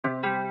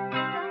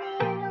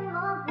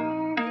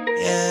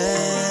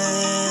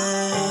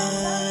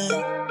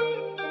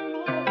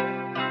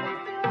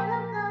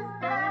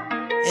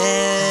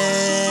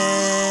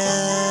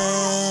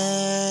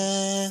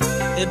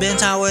It been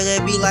time where they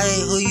be like,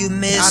 who you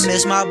miss? I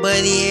miss my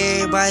buddy,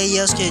 everybody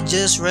else could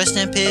just rest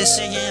in piss.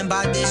 Thinking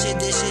about this shit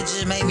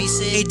just made me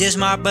sick. He diss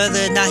my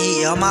brother, now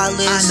he on my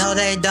list. I know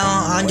they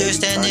don't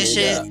understand this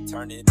shit.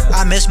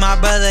 I miss my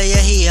brother, yeah,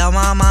 he on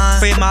my mind.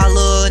 Free my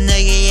little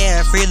nigga,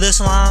 yeah, free the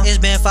slime. It's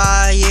been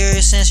 5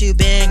 years since you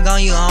been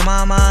gone, you on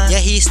my mind. Yeah,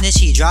 he snitch,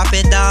 he drop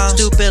it down.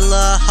 Stupid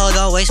love, hoe,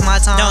 don't waste my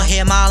time. Don't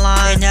hit my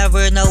line, they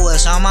never know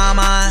what's on my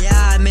mind.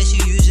 Yeah, I miss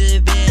you, you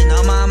just been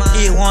on my mind.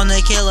 He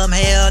wanna kill him,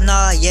 hell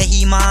nah, yeah,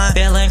 he mine.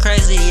 Feeling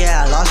crazy,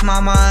 yeah, I lost my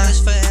mind. It's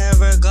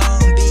forever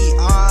gon' be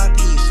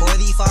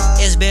RP45.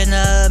 It's been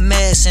a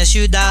mess since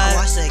you died. I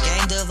watched the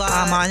game divide.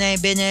 My mind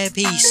ain't been at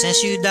peace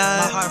since you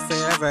died. My heart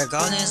forever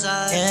gone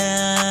inside.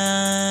 Yeah.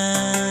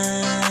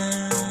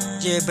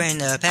 Just bring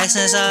the past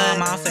inside.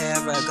 My mind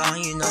forever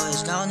gone, you know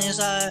it's gone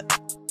inside.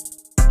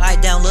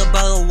 Like damn, little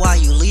brother, why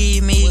you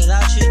leave me?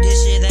 Without you,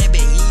 this shit ain't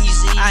been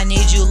easy. I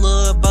need you,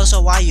 little bro,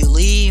 so why you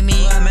leave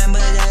me? Remember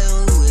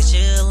that we was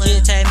chillin'.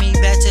 Just take me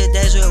back to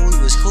days where we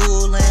was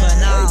coolin'. But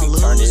now I'm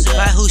losing.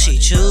 Like who she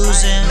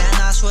choosing?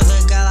 Man, I swear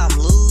to God, I'm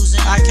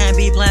losing. I can't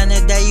be playing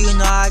today, you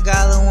know I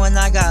gotta win,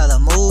 I gotta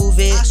move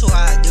it. I swear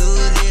I do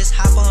this.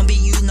 Hop on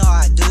beat, you know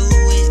I do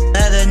it.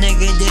 Let a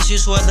nigga diss you,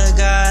 swear to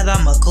God,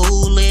 I'ma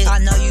cool it. I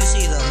know you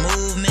see the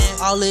movement.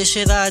 All this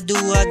shit I do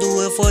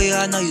it for you,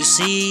 I know you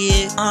see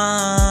it.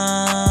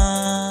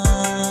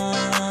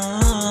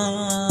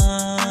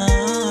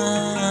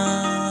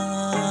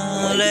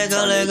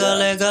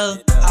 Let go.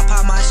 I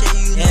pop my shit,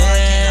 you know I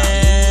cannot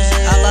lose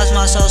it. I lost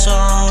my soul, so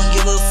I don't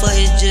give a fuck,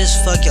 it's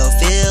just fuck your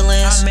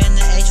feelings. I'm in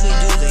the H, we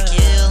do the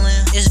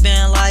killing. It's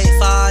been like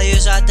 5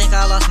 years, I think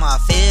I lost my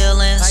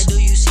feelings. Like, do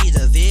you see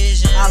the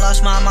vision? I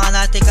lost my mind,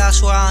 I think I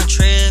swear I'm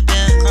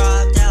tripping.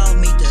 Cropped out,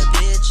 meet the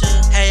picture.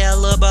 Hey, a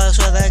little bro,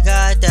 swear to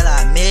God that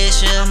I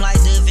miss you. I'm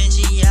like Da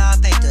Vinci, yeah, I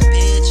paint the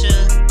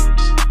picture.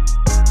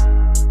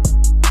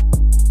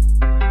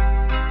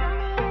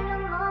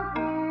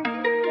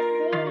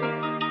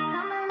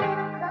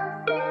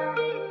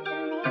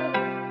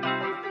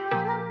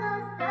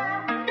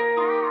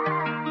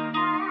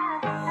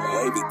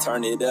 Baby,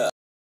 turn it up.